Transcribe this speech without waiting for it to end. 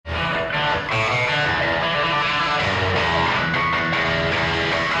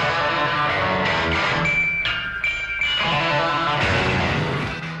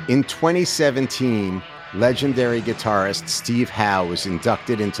In 2017, legendary guitarist Steve Howe was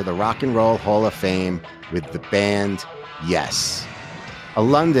inducted into the Rock and Roll Hall of Fame with the band Yes. A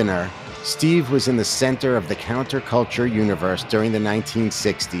Londoner, Steve was in the center of the counterculture universe during the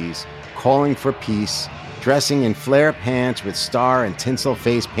 1960s, calling for peace, dressing in flare pants with star and tinsel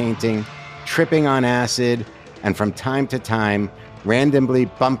face painting, tripping on acid, and from time to time, randomly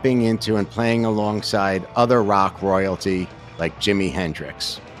bumping into and playing alongside other rock royalty like Jimi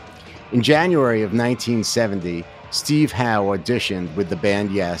Hendrix. In January of 1970, Steve Howe auditioned with the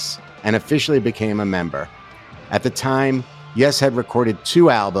band Yes and officially became a member. At the time, Yes had recorded 2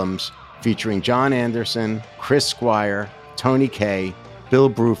 albums featuring John Anderson, Chris Squire, Tony Kaye, Bill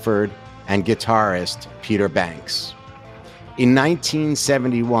Bruford, and guitarist Peter Banks. In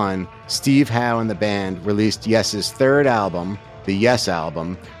 1971, Steve Howe and the band released Yes's 3rd album, the Yes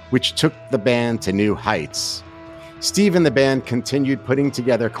Album, which took the band to new heights. Steve and the band continued putting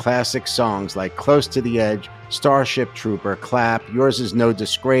together classic songs like Close to the Edge, Starship Trooper, Clap, Yours Is No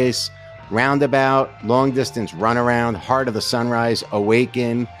Disgrace, Roundabout, Long Distance Runaround, Heart of the Sunrise,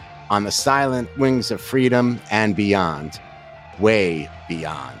 Awaken, On the Silent Wings of Freedom, and beyond. Way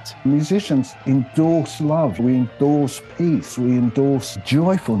beyond. Musicians endorse love, we endorse peace, we endorse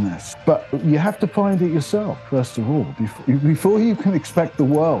joyfulness, but you have to find it yourself, first of all, before you can expect the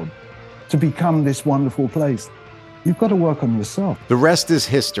world to become this wonderful place. You've got to work on yourself. The rest is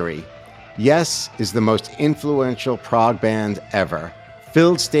history. Yes is the most influential prog band ever,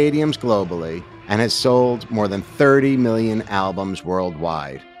 filled stadiums globally, and has sold more than 30 million albums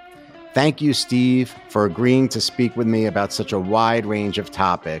worldwide. Thank you, Steve, for agreeing to speak with me about such a wide range of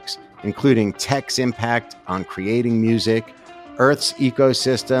topics, including tech's impact on creating music, Earth's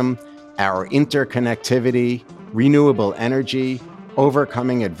ecosystem, our interconnectivity, renewable energy,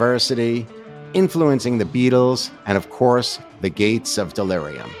 overcoming adversity, influencing the Beatles, and of course, the gates of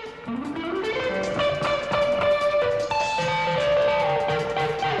delirium.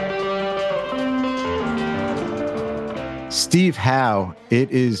 Steve Howe,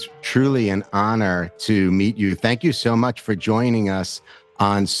 it is truly an honor to meet you. Thank you so much for joining us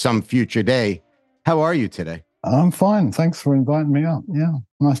on Some Future Day. How are you today? I'm fine. Thanks for inviting me up. Yeah,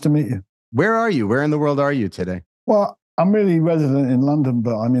 nice to meet you. Where are you? Where in the world are you today? Well, I'm really resident in London,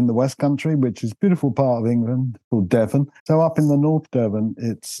 but I'm in the West Country, which is a beautiful part of England called Devon. So up in the North Devon,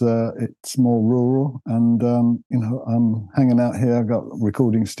 it's more rural, and I'm hanging out here. I've got a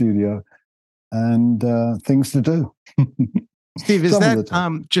recording studio and things to do. Steve, is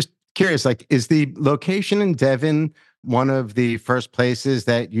that just curious? Like, is the location in Devon one of the first places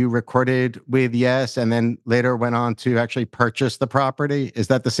that you recorded with Yes, and then later went on to actually purchase the property? Is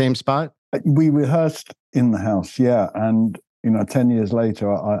that the same spot? We rehearsed in the house, yeah, and 10 years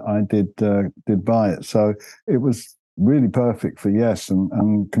later, I did buy it. So it was really perfect for Yes,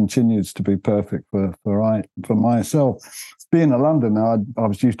 and continues to be perfect for myself. Being a Londoner, I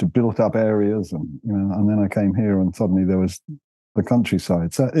was used to built-up areas, and then I came here, and suddenly there was the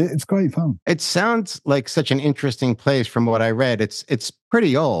countryside. So it's great fun. It sounds like such an interesting place. From what I read, it's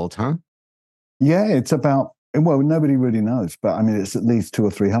pretty old, huh? Yeah, it's about. Well, nobody really knows, but I mean, it's at least 200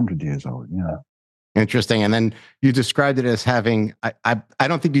 or 300 years old. Yeah. Interesting. And then you described it as having, I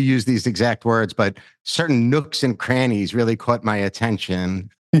don't think you used these exact words, but certain nooks and crannies really caught my attention.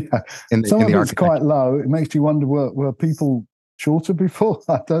 Yeah. Some of it's quite low. It makes you wonder, were people shorter before?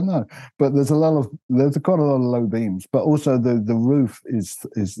 I don't know. But there's quite a lot of low beams, but also the roof is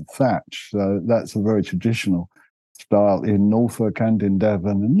thatch. So that's a very traditional style in Norfolk and in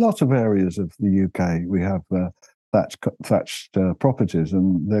Devon and lots of areas of the UK. We have thatched properties,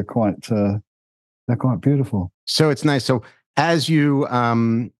 and they're quite beautiful. So it's nice. So as you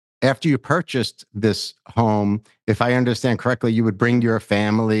after you purchased this home, if I understand correctly, you would bring your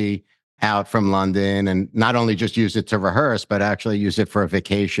family out from London and not only just use it to rehearse, but actually use it for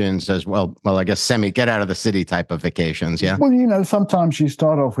vacations as well. Well, I guess get out of the city type of vacations. Yeah. Well, sometimes you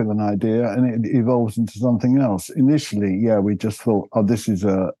start off with an idea and it evolves into something else. Initially, yeah, we just thought, oh, this is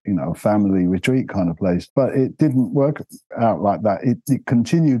a family retreat kind of place, but it didn't work out like that. It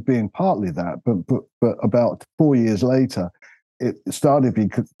continued being partly that, but about 4 years later, it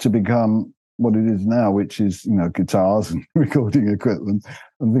started to become what it is now, which is, guitars and recording equipment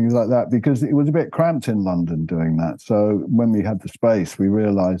and things like that, because it was a bit cramped in London doing that. So when we had the space, we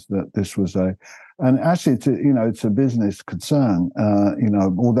realized that this was and actually it's a business concern,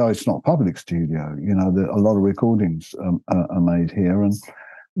 although it's not a public studio, a lot of recordings are made here. And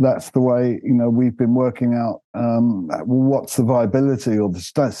that's the way, we've been working out what's the viability or the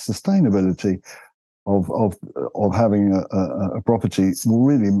sustainability of having a property, well,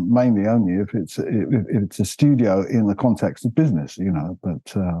 really mainly only if it's a studio in the context of business,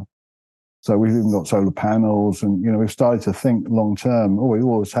 But so we've even got solar panels, and we've started to think long term. Oh, we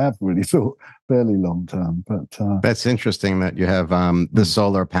always have really thought fairly long term. But that's interesting that you have the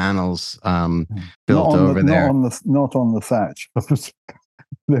solar panels built over there, not on the thatch.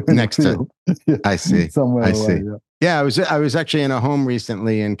 Next to. Yeah, I see. Somewhere I away, see. yeah. Yeah, I was actually in a home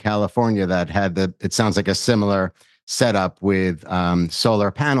recently in California that had it sounds like a similar setup with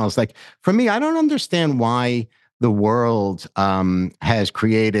solar panels. Like for me, I don't understand why the world has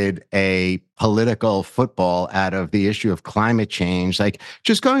created a political football out of the issue of climate change. Like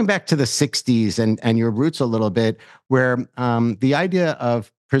just going back to the 60s and your roots a little bit, where the idea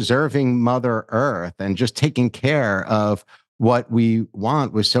of preserving Mother Earth and just taking care of what we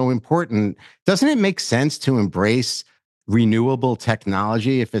want was so important. Doesn't it make sense to embrace renewable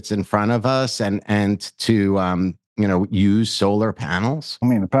technology if it's in front of us and to use solar panels? I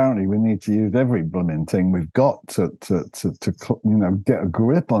mean, apparently we need to use every blooming thing we've got to get a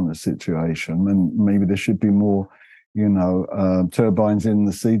grip on the situation, and maybe there should be more turbines in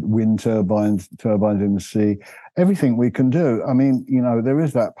the sea, wind turbines in the sea, everything we can do. I mean, there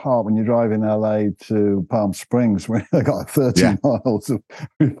is that part when you drive in LA to Palm Springs where they got 30 miles of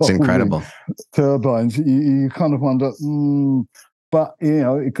it's incredible turbines. You kind of wonder, but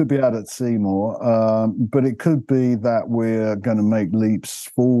it could be out at sea more. But it could be that we're going to make leaps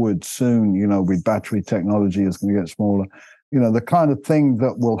forward soon. With battery technology, it's going to get smaller. The kind of thing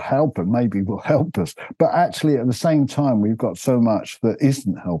that will help and maybe will help us. But actually, at the same time, we've got so much that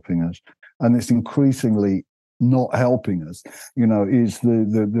isn't helping us, and it's increasingly not helping us. Is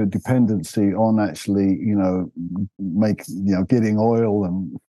the dependency on actually, getting oil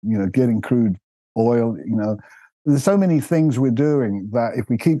and getting crude oil. There's so many things we're doing that if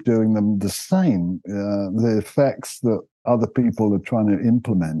we keep doing them the same, the effects that other people are trying to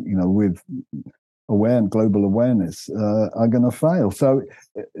implement, with global awareness, are going to fail. So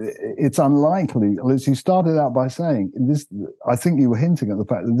it's unlikely, as you started out by saying, this. I think you were hinting at the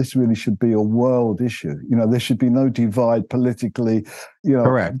fact that this really should be a world issue. There should be no divide politically.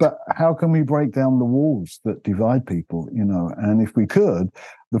 Correct. But how can we break down the walls that divide people? And if we could,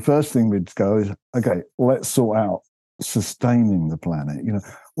 the first thing we'd go is, okay, let's sort out sustaining the planet.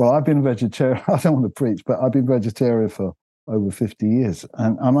 Well, I've been vegetarian. I don't want to preach, but I've been vegetarian for over 50 years.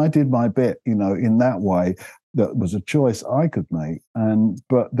 And I did my bit, in that way. That was a choice I could make.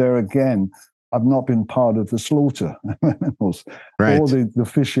 But there again, I've not been part of the slaughter animals or the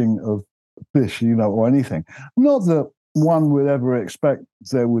fishing of fish, or anything. Not that one would ever expect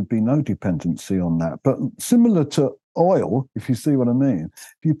there would be no dependency on that. But similar to oil, if you see what I mean,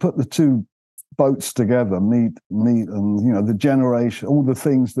 if you put the two boats together, meat, and the generation, all the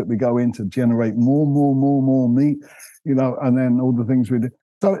things that we go in to generate more meat, and then all the things we do.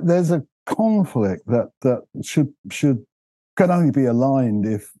 So there's a conflict that can only be aligned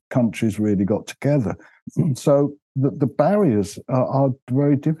if countries really got together. So the barriers are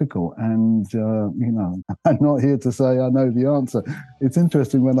very difficult, and I'm not here to say I know the answer. It's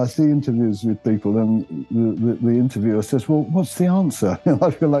interesting when I see interviews with people, and the interviewer says, "Well, what's the answer?" And I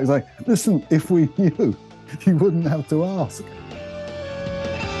feel like, listen, if we knew, you wouldn't have to ask.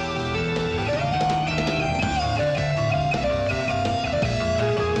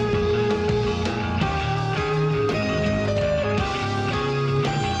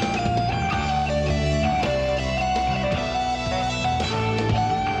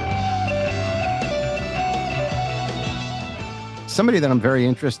 Somebody that I'm very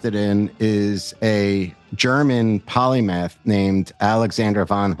interested in is a German polymath named Alexander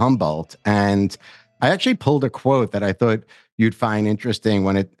von Humboldt. And I actually pulled a quote that I thought you'd find interesting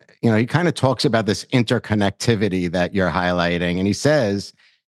when he kind of talks about this interconnectivity that you're highlighting. And he says,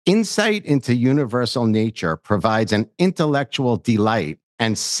 insight into universal nature provides an intellectual delight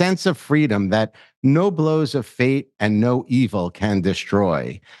and sense of freedom that no blows of fate and no evil can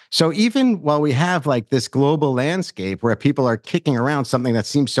destroy. So even while we have like this global landscape where people are kicking around something that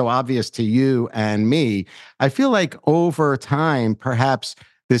seems so obvious to you and me, I feel like over time, perhaps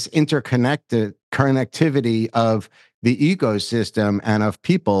this connectivity of the ecosystem and of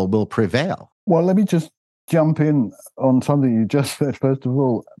people will prevail. Well, let me just jump in on something you just said, first of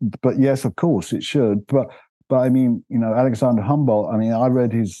all. But yes, of course, it should. But I mean, Alexander Humboldt, I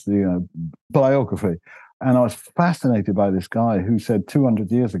read his biography, and I was fascinated by this guy who said 200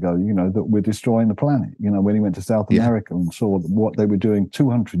 years ago, that we're destroying the planet, when he went to South America and saw what they were doing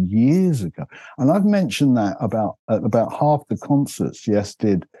 200 years ago. And I've mentioned that about half the concerts Yes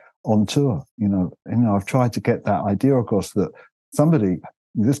did on tour, I've tried to get that idea across that somebody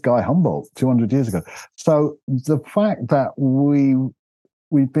this guy Humboldt 200 years ago. So the fact that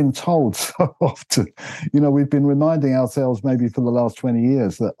we've been told so often, we've been reminding ourselves maybe for the last 20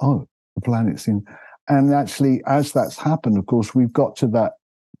 years that, the planet's in. And actually, as that's happened, of course, we've got to that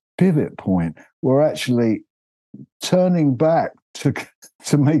pivot point. We're actually turning back to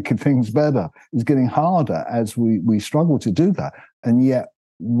make things better. It's getting harder as we struggle to do that. And yet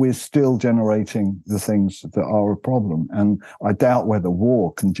we're still generating the things that are a problem. And I doubt whether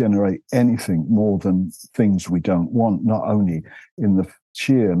war can generate anything more than things we don't want, not only in the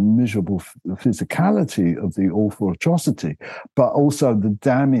sheer miserable physicality of the awful atrocity, but also the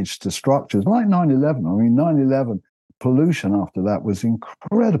damage to structures like 9/11. I mean, 9/11 pollution after that was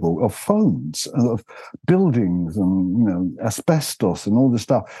incredible, of phones, of buildings, and asbestos and all this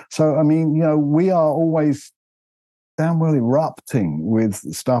stuff. So I mean, we are always damn well erupting with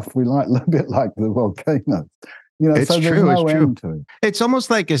stuff we like, a bit like the volcanoes. It's so true. There's no it's end true. to it. It's almost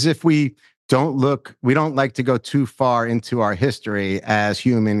like as if we don't like to go too far into our history as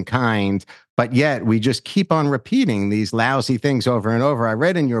humankind, but yet we just keep on repeating these lousy things over and over. I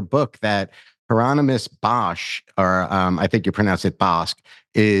read in your book that Hieronymus Bosch, or I think you pronounce it Bosch,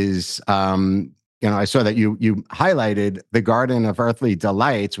 is, I saw that you highlighted the Garden of Earthly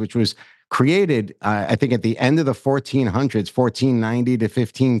Delights, which was created, I think, at the end of the 1400s, 1490 to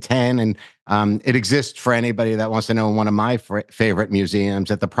 1510. And it exists for anybody that wants to know, in one of my favorite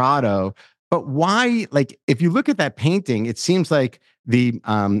museums at the Prado. But why, if you look at that painting, it seems like the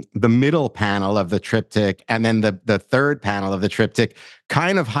middle panel of the triptych and then the third panel of the triptych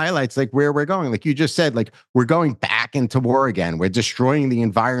kind of highlights where we're going. Like you just said, we're going back into war again. We're destroying the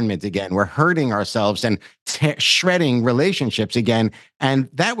environment again. We're hurting ourselves and shredding relationships again. And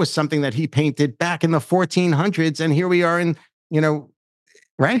that was something that he painted back in the 1400s. And here we are in,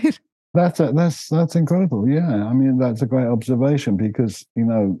 right? That's incredible. Yeah. I mean, that's a great observation because,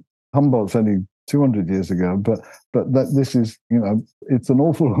 Humboldt's only 200 years ago, but that this is, it's an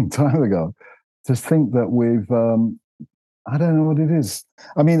awful long time ago. To think that we've, I don't know what it is.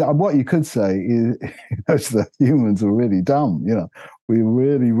 I mean, what you could say is that humans are really dumb. We're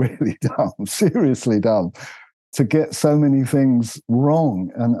really, really dumb, seriously dumb, to get so many things wrong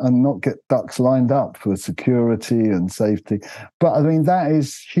and not get ducks lined up for security and safety. But I mean, that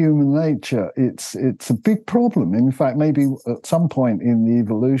is human nature. It's a big problem. In fact, maybe at some point in the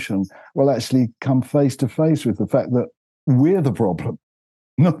evolution, we'll actually come face to face with the fact that we're the problem,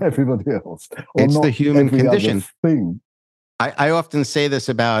 not everybody else. Or it's not the human every condition. Other thing. I often say this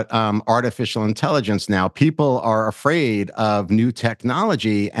about artificial intelligence now. People are afraid of new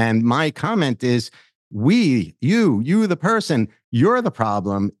technology. And my comment is, you, the person, you're the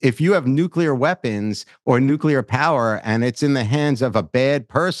problem. If you have nuclear weapons or nuclear power and it's in the hands of a bad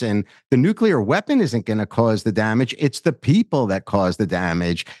person, the nuclear weapon isn't going to cause the damage. It's the people that cause the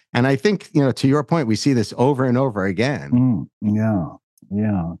damage. And I think, to your point, we see this over and over again.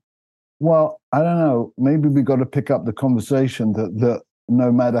 Yeah. Well, I don't know. Maybe we got to pick up the conversation that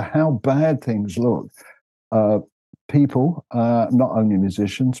no matter how bad things look, people, not only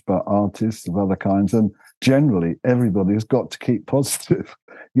musicians, but artists of other kinds, and generally everybody has got to keep positive.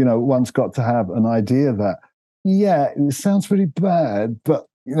 One's got to have an idea that, it sounds pretty bad, but,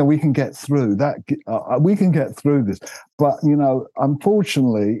 we can get through that. We can get through this. But,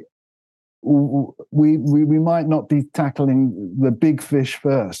 unfortunately, we might not be tackling the big fish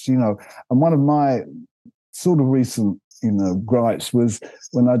first, and one of my sort of recent, gripes was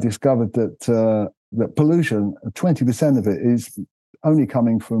when I discovered that pollution, 20% of it is only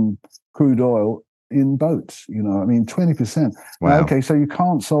coming from crude oil in boats. 20%. Wow. Now, okay, so you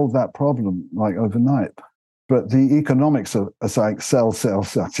can't solve that problem overnight, but the economics are saying sell,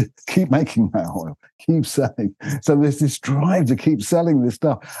 keep making that oil, keep selling. So there's this drive to keep selling this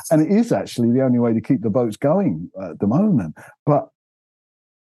stuff, and it is actually the only way to keep the boats going at the moment. But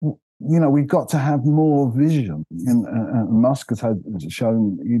we've got to have more vision. And Elon Musk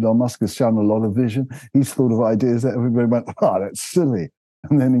has shown a lot of vision. He's thought of ideas that everybody went, that's silly.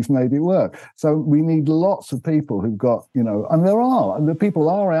 And then he's made it work. So we need lots of people who've got, and the people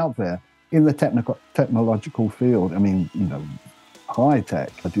are out there in the technological field. I mean, high tech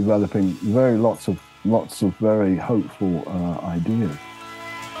are developing lots of very hopeful ideas.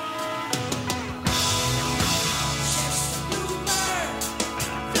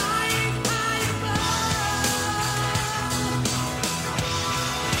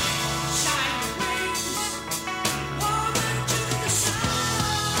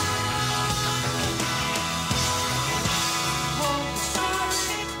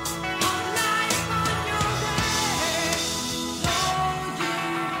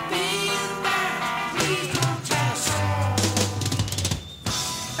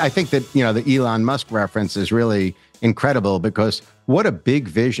 I think that, the Elon Musk reference is really incredible, because what a big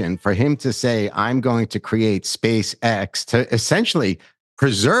vision for him to say, I'm going to create SpaceX to essentially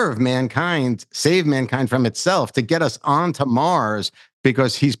preserve mankind, save mankind from itself, to get us onto Mars,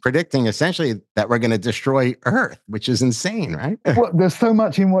 because he's predicting essentially that we're going to destroy Earth, which is insane, right? Well, there's so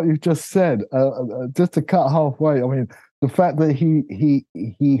much in what you've just said. Just to cut halfway, I mean, the fact that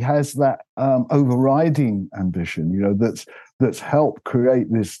he has that overriding ambition, that's helped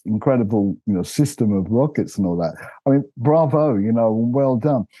create this incredible, system of rockets and all that. I mean, bravo, well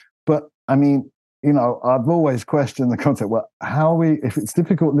done. But I mean, I've always questioned the concept. Well, if it's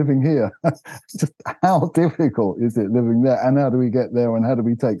difficult living here, just how difficult is it living there? And how do we get there? And how do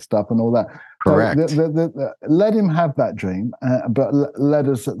we take stuff and all that? Correct. So let him have that dream, but let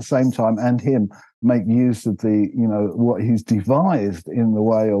us at the same time, and him, make use of what he's devised in the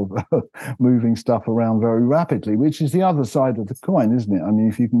way of moving stuff around very rapidly, which is the other side of the coin, isn't it? I mean,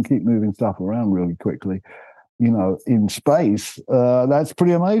 if you can keep moving stuff around really quickly, in space, that's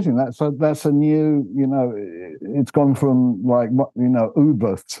pretty amazing. That's a new, it's gone from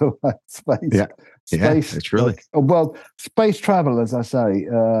Uber to space. Yeah, space. It's really well, space travel, as I say.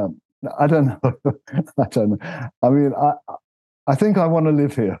 I don't know. I don't know. I mean, I think I want to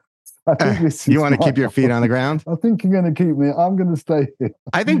live here. I think this you want to keep your feet on the ground? I think you're going to keep me. I'm going to stay here.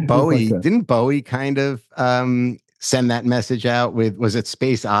 I think didn't Bowie kind of send that message out with, was it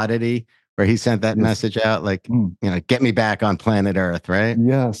Space Oddity, where he sent that message out, like, get me back on planet Earth, right?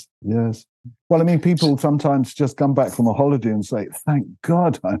 Yes. Well, I mean, people sometimes just come back from a holiday and say, thank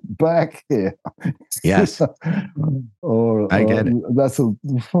God I'm back here. Yes. I get it.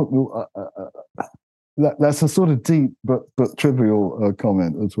 That's a sort of deep but trivial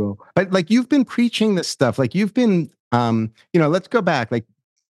comment as well. But like, you've been preaching this stuff, like you've been, let's go back. Like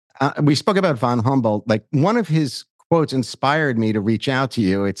we spoke about von Humboldt. Like, one of his quotes inspired me to reach out to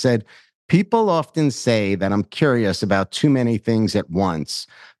you. It said, "People often say that I'm curious about too many things at once,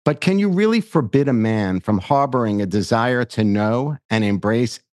 but can you really forbid a man from harboring a desire to know and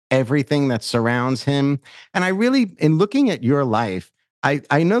embrace everything that surrounds him?" And I really, in looking at your life,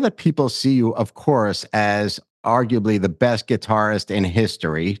 I know that people see you, of course, as arguably the best guitarist in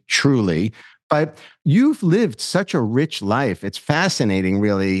history, truly, but you've lived such a rich life. It's fascinating,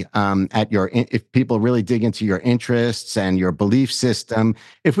 really, if people really dig into your interests and your belief system.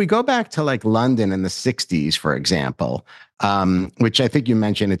 If we go back to like London in the 60s, for example, which I think you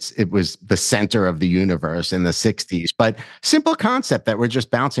mentioned, it was the center of the universe in the 60s, but simple concept that we're just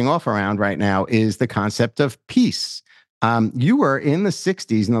bouncing off around right now is the concept of peace. You were in the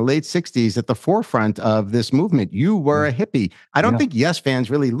 60s, in the late 60s, at the forefront of this movement. You were a hippie. I don't think Yes fans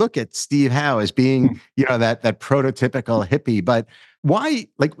really look at Steve Howe as being, that prototypical hippie. But why,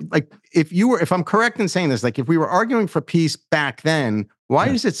 if I'm correct in saying this, like, if we were arguing for peace back then, why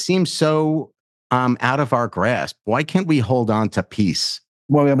does it seem so out of our grasp? Why can't we hold on to peace?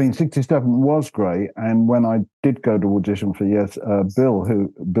 Well, I mean, 67 was great. And when I did go to audition for Yes, Bill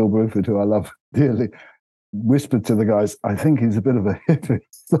Bruford, who I love dearly, whispered to the guys, I think he's a bit of a hippie.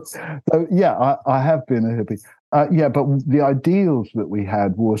 So yeah, I have been a hippie. But the ideals that we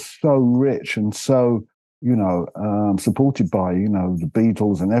had were so rich and so, supported by, the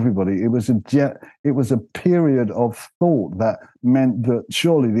Beatles and everybody. It was a period of thought that meant that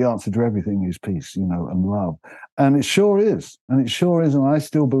surely the answer to everything is peace, and love. And it sure is. And I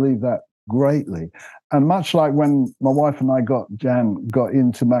still believe that greatly. And much like when my wife and I got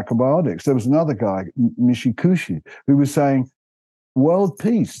into macrobiotics, there was another guy, Mishikushi, who was saying world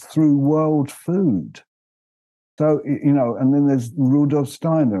peace through world food. So, and then there's Rudolf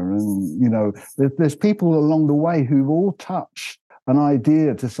Steiner, and, there's people along the way who've all touched an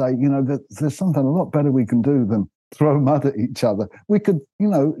idea to say, that there's something a lot better we can do than throw mud at each other. We could,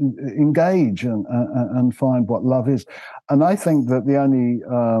 engage and find what love is. And I think that the only...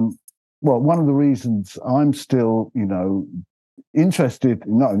 one of the reasons I'm still, interested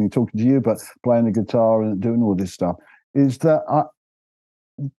in not only talking to you, but playing the guitar and doing all this stuff, is that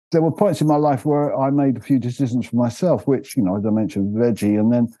there were points in my life where I made a few decisions for myself, which, as I mentioned, veggie,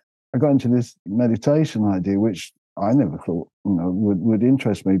 and then I got into this meditation idea, which I never thought, would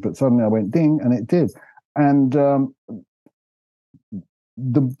interest me, but suddenly I went ding, and it did. And the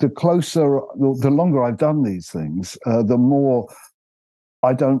longer I've done these things, the more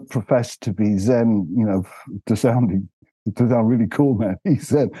I don't profess to be Zen, to sound really cool, man. He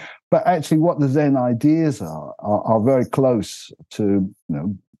said, but actually, what the Zen ideas are very close to,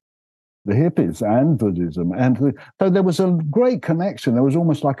 the hippies and Buddhism, so there was a great connection. There was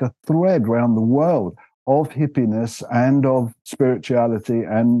almost like a thread around the world of hippiness and of spirituality,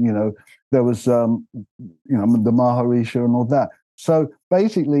 and there was, the Maharishi and all that. So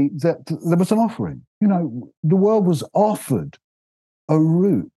basically, there was an offering. The world was offered a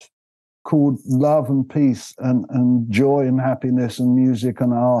route called love and peace and joy and happiness and music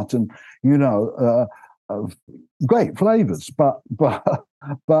and art and great flavors. But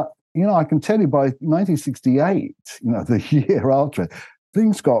I can tell you by 1968, the year after,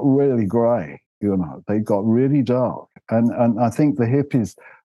 things got really grey. They got really dark, and I think the hippies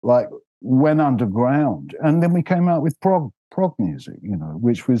went underground, and then we came out with prog music,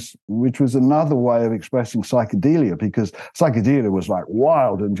 which was another way of expressing psychedelia, because psychedelia was like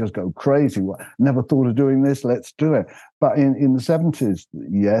wild and just go crazy. Never thought of doing this, let's do it. But in the 70s,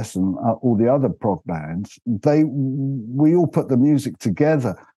 Yes, and all the other prog bands, we all put the music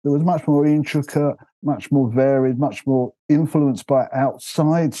together. There was much more intricate, much more varied, much more influenced by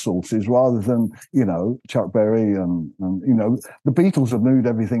outside sources rather than, Chuck Berry and the Beatles have moved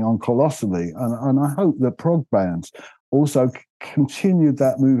everything on colossally. And I hope that prog bands also continued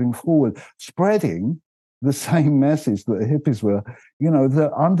that moving forward, spreading the same message that the hippies were,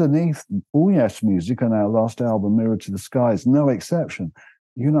 that underneath all Yes music, and our last album, Mirror to the Skies, no exception,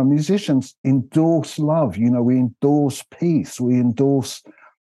 musicians endorse love, we endorse peace, we endorse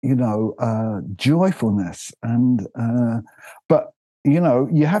joyfulness, and but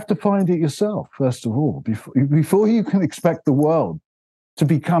you have to find it yourself first of all before you can expect the world to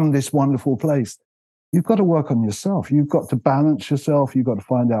become this wonderful place. You've got to work on yourself. You've got to balance yourself. You've got to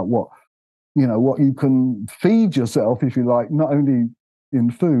find out what you can feed yourself, if you like, not only in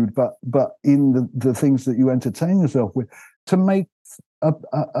food but in the things that you entertain yourself with, to make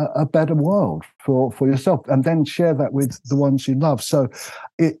a better world for yourself, and then share that with the ones you love. So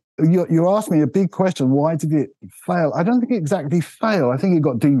you asked me a big question: why did it fail? I don't think it exactly failed. I think it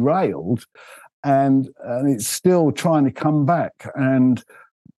got derailed, and it's still trying to come back, and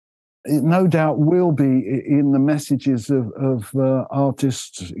it no doubt will be in the messages of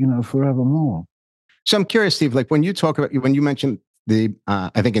artists, forevermore. So I'm curious, Steve, when you mentioned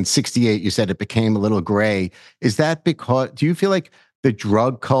I think in 68, you said it became a little gray. Is that because, do you feel like the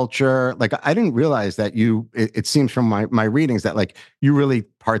drug culture, I didn't realize that it seems from my readings that you really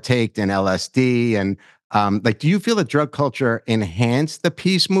partaked in LSD and do you feel the drug culture enhanced the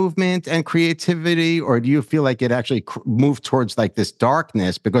peace movement and creativity, or do you feel like it actually moved towards this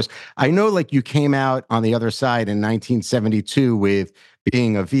darkness? Because I know you came out on the other side in 1972 with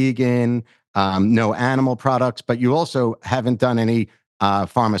being a vegan, no animal products, but you also haven't done any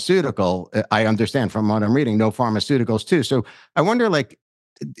pharmaceutical. I understand from what I'm reading, no pharmaceuticals too. So I wonder,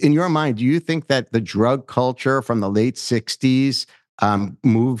 in your mind, do you think that the drug culture from the late 60s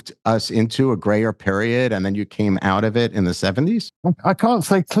moved us into a grayer period, and then you came out of it in the 70s? I can't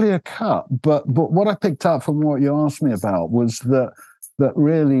say clear cut, but what I picked up from what you asked me about was that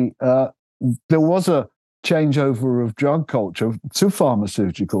really there was a changeover of drug culture to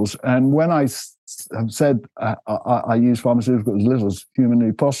pharmaceuticals. And when I have said I use pharmaceuticals as little as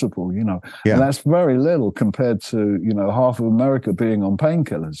humanly possible, and that's very little compared to, half of America being on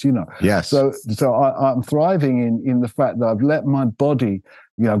painkillers, Yes. So I'm thriving in the fact that I've let my body,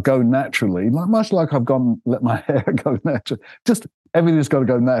 go naturally, much like I've let my hair go naturally. Just everything's got to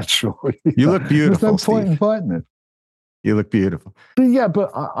go natural. You look beautiful. There's no point in fighting it. You look beautiful. But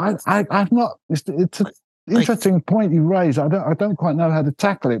I've not. It's an interesting point you raise. I don't quite know how to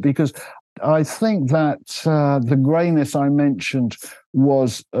tackle it, because I think that the grayness I mentioned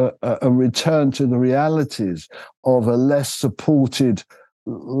was a return to the realities of a less supported,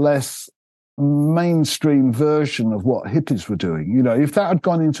 less mainstream version of what hippies were doing. If that had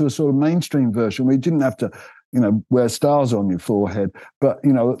gone into a sort of mainstream version, we didn't have to wear stars on your forehead, but,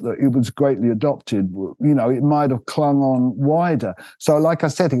 it was greatly adopted, it might have clung on wider. So like I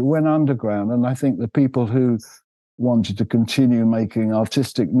said, it went underground. And I think the people who wanted to continue making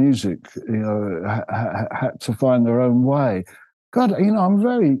artistic music, had to find their own way. God,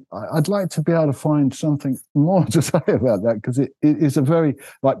 I'd like to be able to find something more to say about that, because it is a very,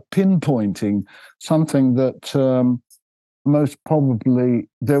 pinpointing something that, most probably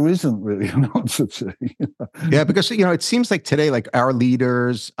there isn't really an answer to. Yeah, because it seems like today, our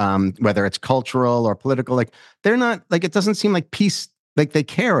leaders, whether it's cultural or political, they're not, it doesn't seem like peace, they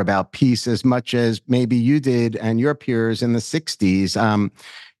care about peace as much as maybe you did and your peers in the 60s.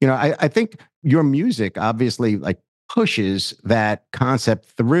 I think your music obviously pushes that concept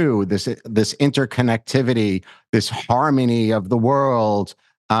through, this interconnectivity, this harmony of the world,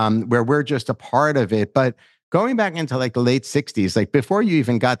 where we're just a part of it. But going back into the late 60s, before you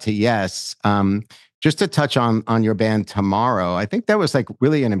even got to Yes, just to touch on your band Tomorrow, I think that was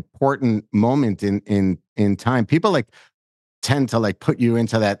really an important moment in time. People tend to put you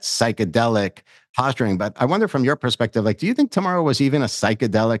into that psychedelic posturing, but I wonder from your perspective, like, do you think Tomorrow was even a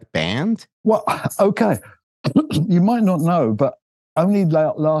psychedelic band? Well, okay. You might not know, but only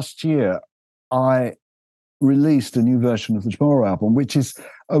last year I released a new version of the Tomorrow album, which is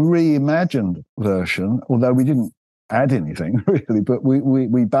a reimagined version, although we didn't add anything really, but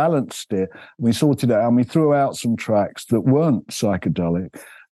we balanced it, we sorted it out, and we threw out some tracks that weren't psychedelic.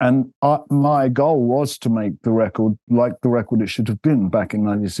 And my goal was to make the record like the record it should have been back in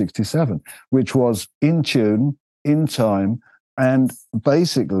 1967, which was in tune, in time, and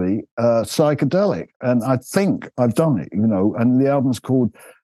basically psychedelic. And I think I've done it, and the album's called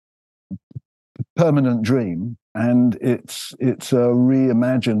Permanent Dream, and it's a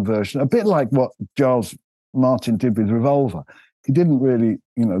reimagined version, a bit like what Giles Martin did with Revolver. He didn't really,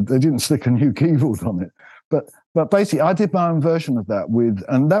 they didn't stick a new keyboard on it, but basically I did my own version of that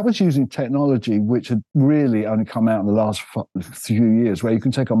and that was using technology which had really only come out in the last few years, where you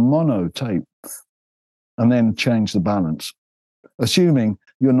can take a mono tape and then change the balance, assuming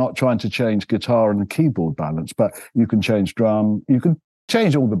you're not trying to change guitar and keyboard balance, but you can change drum, you can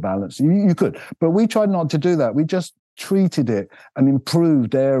change all the balance. You could, but we tried not to do that. We just treated it and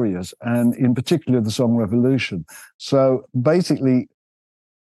improved areas, and in particular the song Revolution. So basically,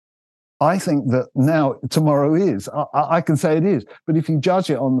 I think that now Tomorrow is, I can say it is, but if you judge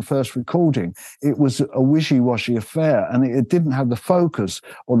it on the first recording, it was a wishy-washy affair, and it didn't have the focus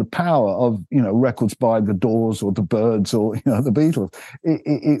or the power of, records by the Doors or the Byrds or, the Beatles.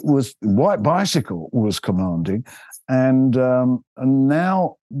 It was, White Bicycle was commanding, and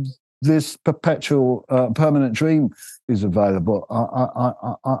now this perpetual Permanent Dream is available.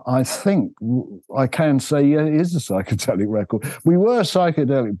 I think I can say, yeah, it is a psychedelic record. We were a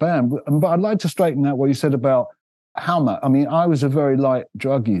psychedelic band, but I'd like to straighten out what you said about how much. I mean, I was a very light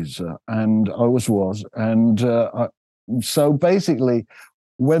drug user, and I always was. And so basically,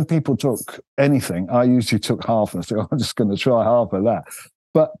 when people took anything, I usually took half and I said, I'm just going to try half of that.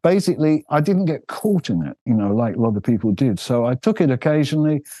 But basically, I didn't get caught in it, like a lot of people did. So I took it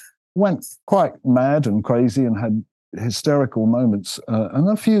occasionally, went quite mad and crazy and had hysterical moments and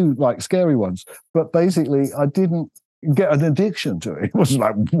a few like scary ones. But basically, I didn't get an addiction to it. It was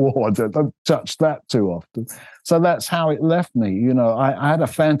like, whoa, don't touch that too often. So that's how it left me. I had a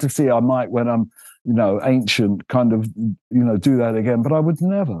fantasy I might, when I'm, ancient, kind of, do that again. But I would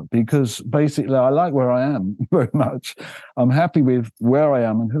never, because basically I like where I am very much. I'm happy with where I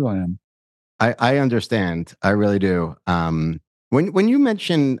am and who I am. I understand. I really do. When you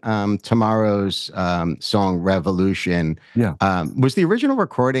mention Tomorrow's song Revolution, was the original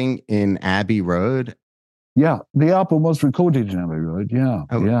recording in Abbey Road? Yeah, the album was recorded in Abbey Road. Yeah,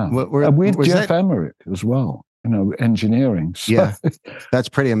 with Jeff Emmerich as well. Engineering. So. Yeah, that's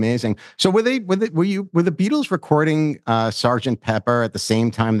pretty amazing. So were the Beatles recording Sgt. Pepper at the same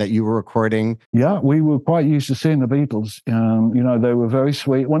time that you were recording? Yeah, we were quite used to seeing the Beatles. They were very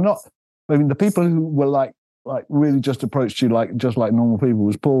sweet. Well, not. I mean, the people who were like really just approached you just like normal people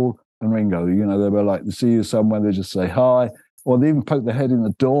was Paul and Ringo. They were like, they see you somewhere, they just say hi, or they even poke their head in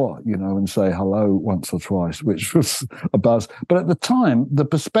the door, and say hello once or twice, which was a buzz. But at the time, the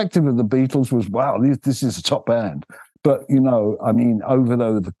perspective of the Beatles was, wow, this is a top band. But, over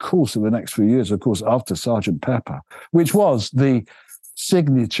the course of the next few years, of course, after Sgt. Pepper, which was the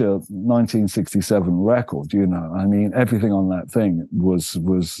signature 1967 record, everything on that thing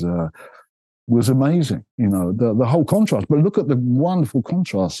was amazing, the whole contrast. But look at the wonderful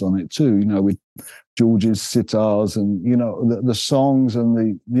contrasts on it too, with George's sitars and, the songs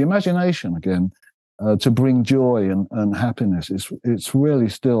and the imagination again, to bring joy and happiness. It's really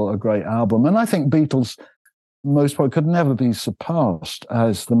still a great album. And I think Beatles, most probably, could never be surpassed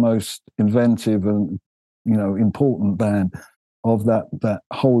as the most inventive and, important band of that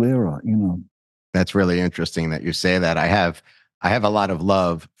whole era, That's really interesting that you say that. I have a lot of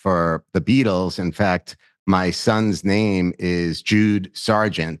love for the Beatles. In fact, my son's name is Jude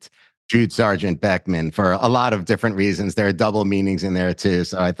Sargent Beckman, for a lot of different reasons. There are double meanings in there too.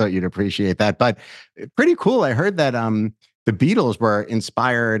 So I thought you'd appreciate that. But pretty cool. I heard that the Beatles were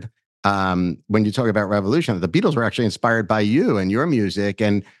inspired, when you talk about Revolution, the Beatles were actually inspired by you and your music,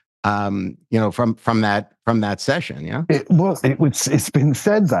 and from that session. Yeah, it's been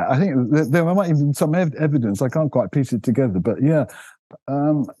said that. I think there might even be some evidence. I can't quite piece it together, but yeah.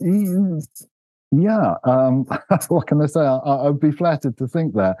 What can I say? I'd be flattered to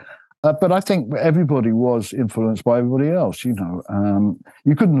think that. But I think everybody was influenced by everybody else. You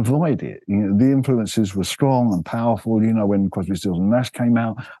couldn't avoid it. The influences were strong and powerful. When Crosby, Stills and Nash came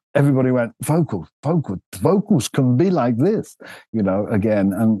out, everybody went, vocals can be like this.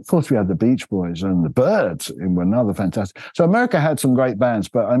 Again, and of course we had the Beach Boys and the Byrds, were another fantastic. So America had some great bands,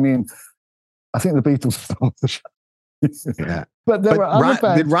 but I mean, I think the Beatles stole the show. Yeah. But there were other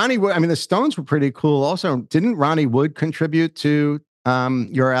bands. Did Ronnie Wood, I mean, the Stones were pretty cool also. Didn't Ronnie Wood contribute to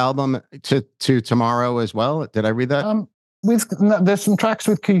your album, to Tomorrow as well? Did I read that? There's some tracks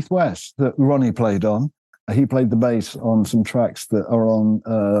with Keith West that Ronnie played on. He played the bass on some tracks that are on.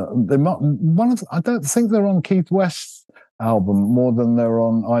 I don't think they're on Keith West's album more than they're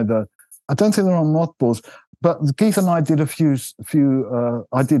on either. I don't think they're on Mothballs. But Keith and I did a few.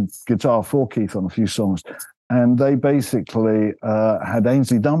 I did guitar for Keith on a few songs, and they basically had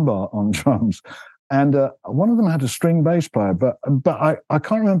Ainsley Dunbar on drums, and one of them had a string bass player. But I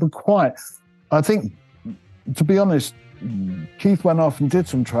can't remember quite. I think, to be honest, Keith went off and did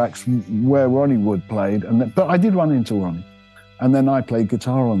some tracks where Ronnie Wood played, but I did run into Ronnie, and then I played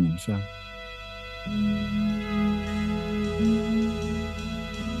guitar on them. So.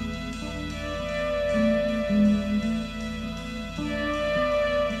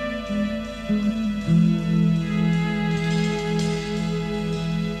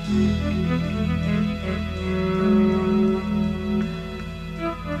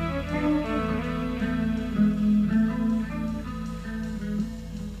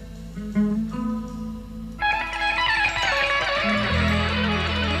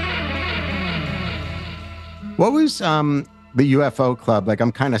 What was the UFO Club like?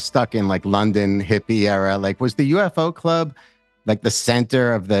 I'm kind of stuck in like London hippie era. Like, was the UFO Club like the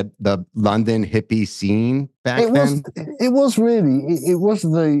center of the London hippie scene back then? It was really. It was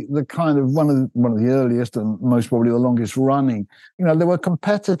the kind of one of the earliest and most probably the longest running. You know, there were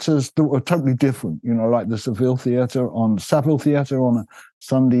competitors that were totally different. You know, like the Savile Theatre on a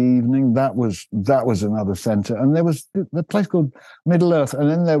Sunday evening. That was another center, and there was the place called Middle Earth, and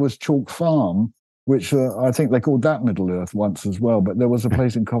then there was Chalk Farm, which I think they called that Middle Earth once as well. But there was a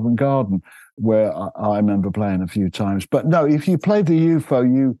place in Covent Garden where I remember playing a few times. But no, if you played the UFO,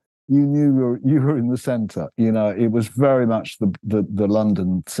 you knew you were in the centre. You know, it was very much the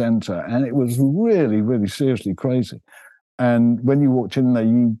London centre, and it was really, really seriously crazy. And when you walked in there,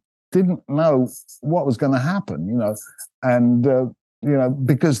 you didn't know what was going to happen. You know, and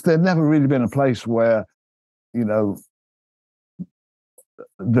because there'd never really been a place where, you know,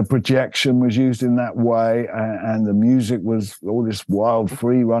 the projection was used in that way, and the music was all this wild,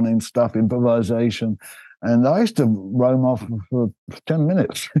 free-running stuff, improvisation. And I used to roam off for 10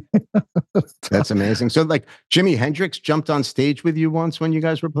 minutes. That's amazing. So, like, Jimi Hendrix jumped on stage with you once when you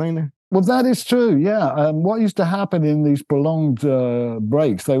guys were playing there? Well, that is true, yeah. What used to happen in these prolonged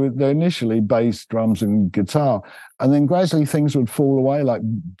breaks, they're initially bass, drums, and guitar, and then gradually things would fall away, like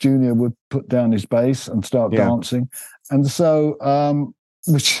Junior would put down his bass and start dancing. And so...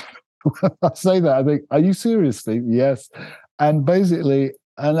 which I say that, I think, are you serious, Steve? Yes. And basically,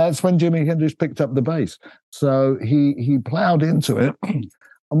 and that's when Jimi Hendrix picked up the bass. So he plowed into it, and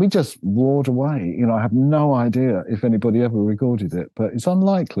we just roared away. You know, I have no idea if anybody ever recorded it, but it's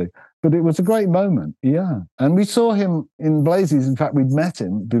unlikely. But it was a great moment, yeah. And we saw him in Blazes. In fact, we'd met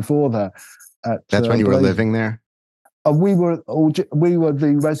him before that. That's when you were living there? We were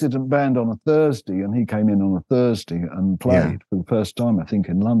the resident band on a Thursday, and he came in on a Thursday and played for the first time, I think,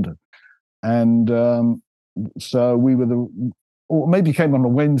 in London. And so we were or maybe he came on a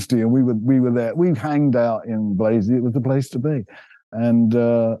Wednesday, and we were there. We hanged out in Blazey. It was the place to be. And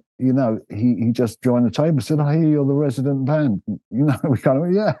you know, he just joined the table and said, "I hear you're the resident band." You know, we kind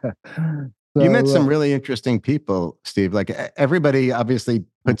of So, you met some really interesting people, Steve. Like, everybody obviously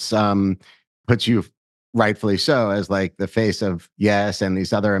puts you, rightfully so, as like the face of Yes and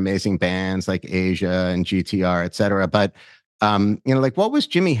these other amazing bands like Asia and GTR, et cetera. But you know, like, what was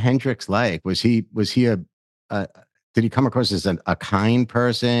Jimi Hendrix like? Was he did he come across as a kind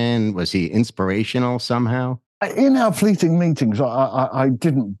person? Was he inspirational somehow? In our fleeting meetings, I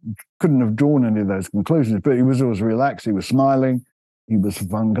couldn't have drawn any of those conclusions. But he was always relaxed. He was smiling. He was a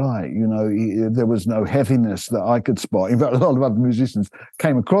fun guy. You know, there was no heaviness that I could spot. In fact, a lot of other musicians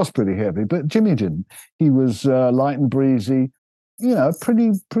came across pretty heavy, but Jimmy didn't. He was light and breezy, you know,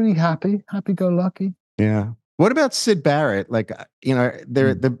 pretty happy-go-lucky. Yeah. What about Syd Barrett? Like, you know,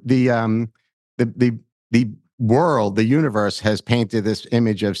 the world, the universe has painted this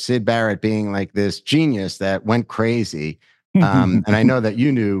image of Syd Barrett being like this genius that went crazy. And I know that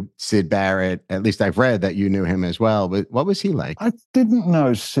you knew Syd Barrett. At least I've read that you knew him as well. But what was he like? I didn't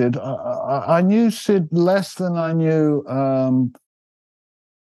know Syd. I knew Syd less than I knew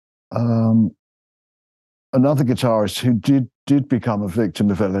another guitarist who did become a victim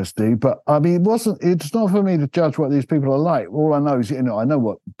of LSD. But I mean, it's not for me to judge what these people are like. All I know is, you know, I know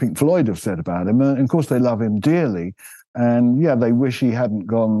what Pink Floyd have said about him, and of course they love him dearly. And yeah, they wish he hadn't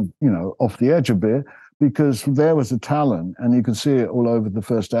gone, you know, off the edge a bit. because there was a talent, and you could see it all over the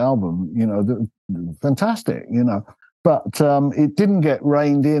first album, fantastic, But it didn't get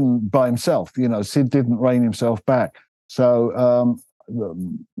reined in by himself. Sid didn't rein himself back. So,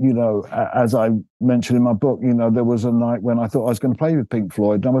 as I mentioned in my book, there was a night when I thought I was going to play with Pink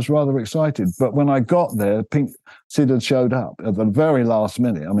Floyd, and I was rather excited. But when I got there, Sid had showed up at the very last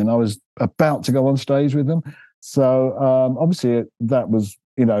minute. I mean, I was about to go on stage with them. So obviously that was,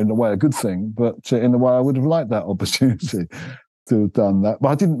 in a way, a good thing. But in a way, I would have liked that opportunity to have done that. But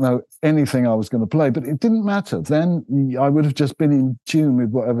I didn't know anything I was going to play. But it didn't matter. Then I would have just been in tune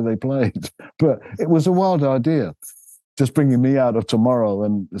with whatever they played. But it was a wild idea, just bringing me out of Tomorrow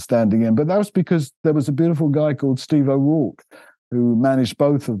and standing in. But that was because there was a beautiful guy called Steve O'Rourke who managed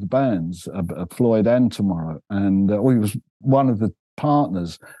both of the bands, Floyd and Tomorrow. And he was one of the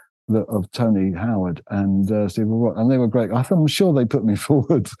partners of Tony Howard and Steve O'Rourke, and they were great. I'm sure they put me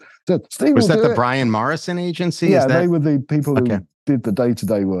forward. Steve, was that the Brian Morrison agency? Yeah, they were the people who did the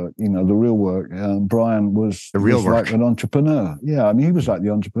day-to-day work, the real work. Brian was the real work, like an entrepreneur. Yeah, I mean, he was like the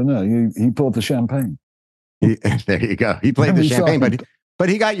entrepreneur. He poured the champagne. There you go. He played the champagne, but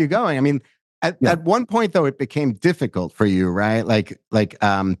he got you going. I mean, at one point though, it became difficult for you, right? Like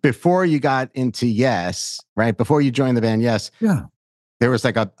before you got into Yes, right? Before you joined the band Yes, there was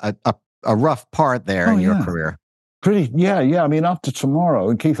like a rough part there in your career. I mean, after Tomorrow,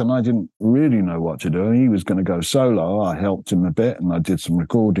 and Keith and I didn't really know what to do. He was going to go solo. I helped him a bit, and I did some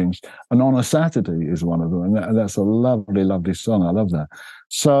recordings. And On a Saturday is one of them, and that's a lovely, lovely song. I love that.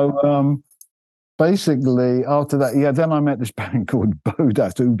 So basically, after that, then I met this band called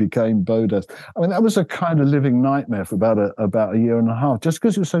Bodast, who became Bodast. I mean, that was a kind of living nightmare for about a year and a half, just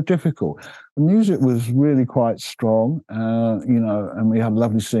because it was so difficult. The music was really quite strong, and we had a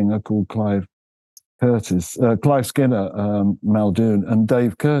lovely singer called Clive Skinner, Muldoon, and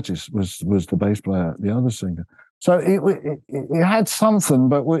Dave Curtis was the bass player, the other singer. So it had something,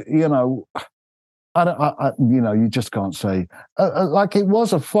 but you just can't say. Like it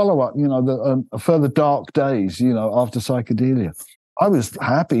was a follow-up, a further dark days, after Psychedelia. I was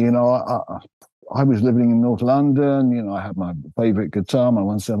happy, I was living in North London, I had my favourite guitar, my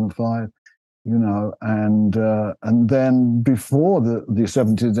 175, and then before the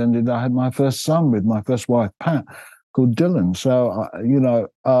 70s ended, I had my first son with my first wife, Pat, called Dylan. So, in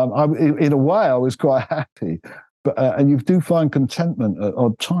a way, I was quite happy. But and you do find contentment at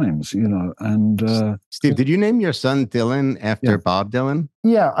odd times, and Steve, did you name your son Dylan after Bob Dylan?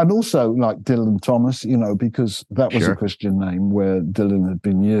 Yeah, and also like Dylan Thomas, because that was a Christian name where Dylan had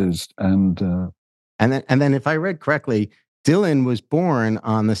been used, and then if I read correctly, Dylan was born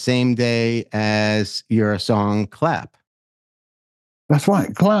on the same day as your song "Clap." That's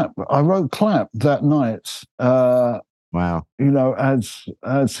right, "Clap." I wrote "Clap" that night. Wow. As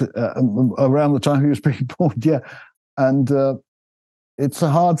around the time he was being born, and it's a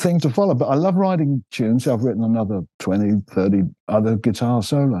hard thing to follow. But I love writing tunes. I've written another 20, 30 other guitar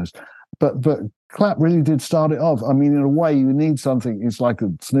solos, but Clap really did start it off. I mean, in a way, you need something. It's like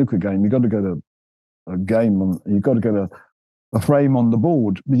a snooker game. You've got to get a game. You've got to get a frame on the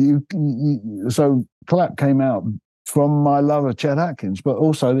board. So Clap came out from my love of Chet Atkins, but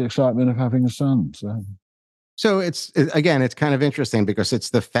also the excitement of having a son. So it's kind of interesting because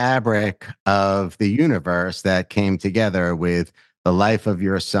it's the fabric of the universe that came together with the life of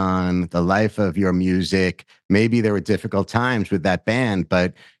your son, the life of your music. Maybe there were difficult times with that band,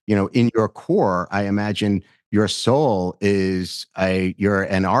 but in your core, I imagine your soul is you're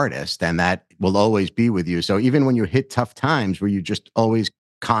an artist, and that will always be with you. So even when you hit tough times, were you just always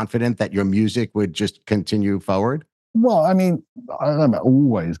confident that your music would just continue forward? Well, I mean, I don't know,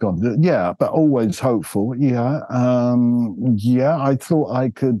 always but always hopeful. I thought I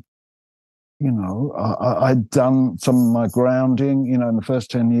could, I'd done some of my grounding, in the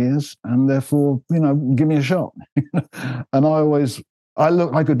first 10 years, and therefore, give me a shot. And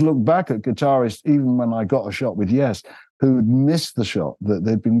I could look back at guitarists, even when I got a shot with Yes, who'd missed the shot that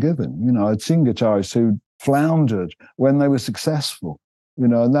they'd been given. I'd seen guitarists who'd floundered when they were successful.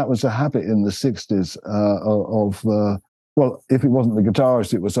 And that was a habit in the 60s well, if it wasn't the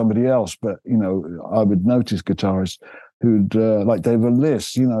guitarist, it was somebody else. But, I would notice guitarists who'd, like David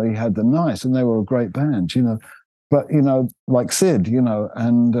Liss, he had the Nice, and they were a great band, But, like Sid,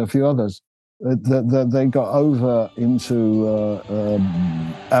 and a few others, they got over into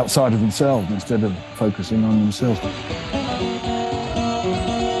outside of themselves instead of focusing on themselves.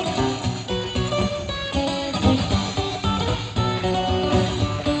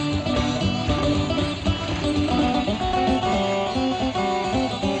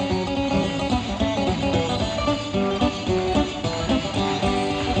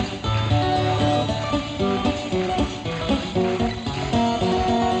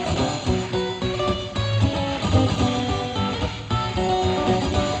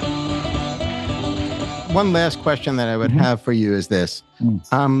 one last question that I would have for you is this.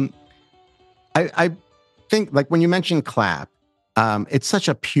 I think, like, when you mentioned Clap, it's such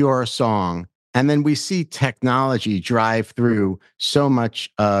a pure song. And then we see technology drive through so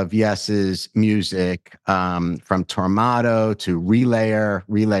much of Yes's music, from Tormato to Relayer.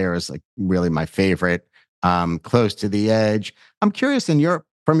 Relayer is like really my favorite. Close to the Edge. I'm curious,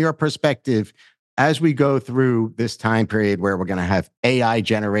 from your perspective, as we go through this time period where we're going to have AI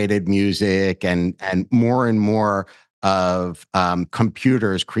generated music and more of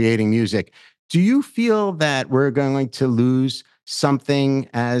computers creating music, do you feel that we're going to lose something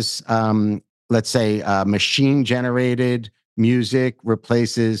as let's say machine generated music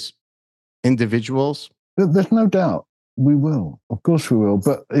replaces individuals? There's no doubt we will. Of course we will.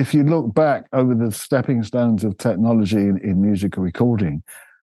 But if you look back over the stepping stones of technology in musical recording,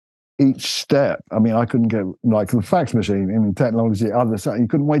 each step, I mean, I couldn't get, like the fax machine, I mean, technology, other stuff, you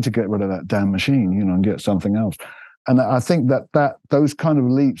couldn't wait to get rid of that damn machine, and get something else. And I think that those kind of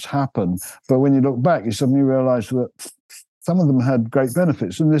leaps happen. But when you look back, you suddenly realize that some of them had great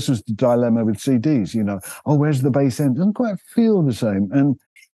benefits. And this was the dilemma with CDs, where's the bass end? It doesn't quite feel the same. And,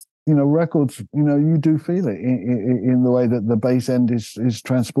 records, you do feel it in the way that the bass end is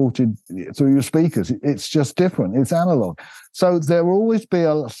transported through your speakers. It's just different. It's analog. So there will always be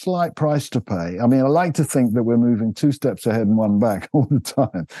a slight price to pay. I mean, I like to think that we're moving 2 steps ahead and 1 back all the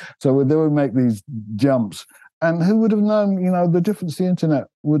time. So they would make these jumps. And who would have known, the difference the internet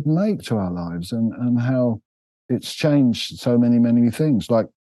would make to our lives and how it's changed so many things, like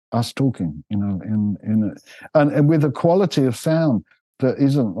us talking, and with a quality of sound that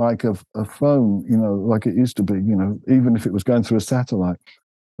isn't like a phone, like it used to be, even if it was going through a satellite.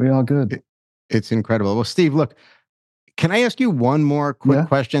 We are good. It's incredible. Well, Steve, look, can I ask you one more quick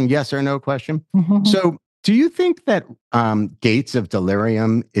question? Yes or no question? Mm-hmm. So do you think that Gates of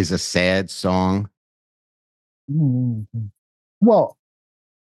Delirium is a sad song? Well,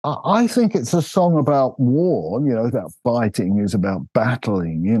 I think it's a song about war, about fighting, it's about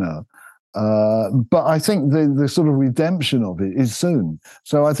battling, but I think the sort of redemption of it is soon.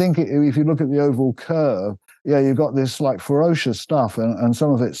 So I think if you look at the overall curve, you've got this like ferocious stuff and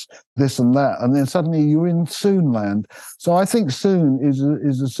some of it's this and that, and then suddenly you're in soon land. So I think soon is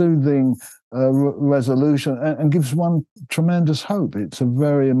a soothing resolution and gives one tremendous hope. It's a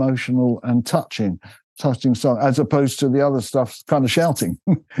very emotional and touching song, as opposed to the other stuff kind of shouting.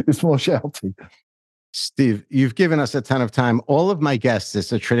 It's more shouty. Steve, you've given us a ton of time. All of my guests,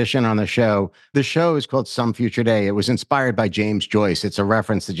 it's a tradition on the show. The show is called Some Future Day. It was inspired by James Joyce. It's a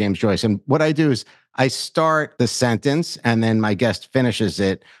reference to James Joyce. And what I do is I start the sentence and then my guest finishes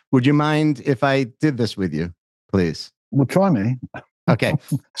it. Would you mind if I did this with you, please? Well, try me. Okay.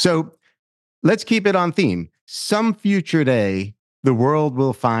 So let's keep it on theme. Some future day, the world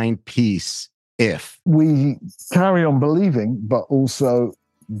will find peace if we carry on believing, but also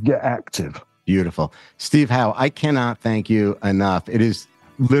get active. Beautiful. Steve Howe, I cannot thank you enough. It is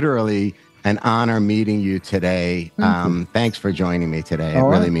literally an honor meeting you today. Thanks for joining me today. It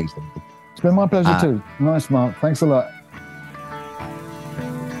really means to me. It's been my pleasure too. Nice, Mark. Thanks a lot.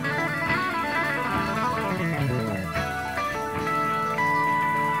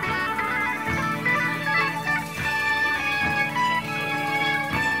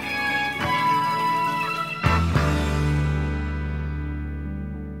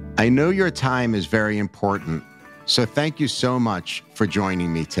 I know your time is very important, so thank you so much for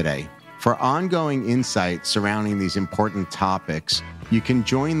joining me today. For ongoing insight surrounding these important topics, you can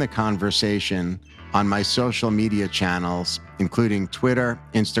join the conversation on my social media channels, including Twitter,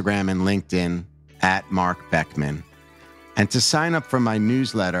 Instagram, and LinkedIn at Marc Beckman. And to sign up for my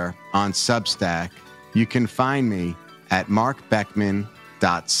newsletter on Substack, you can find me at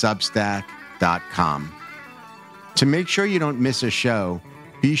marcbeckman.substack.com. To make sure you don't miss a show,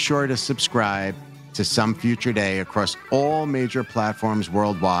 be sure to subscribe to Some Future Day across all major platforms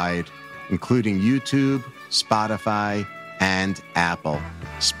worldwide, including YouTube, Spotify, and Apple.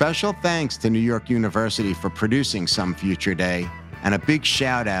 Special thanks to New York University for producing Some Future Day, and a big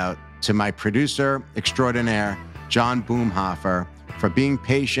shout out to my producer extraordinaire, John Boomhofer, for being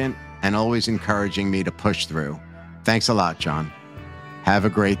patient and always encouraging me to push through. Thanks a lot, John. Have a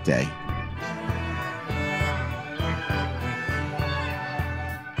great day.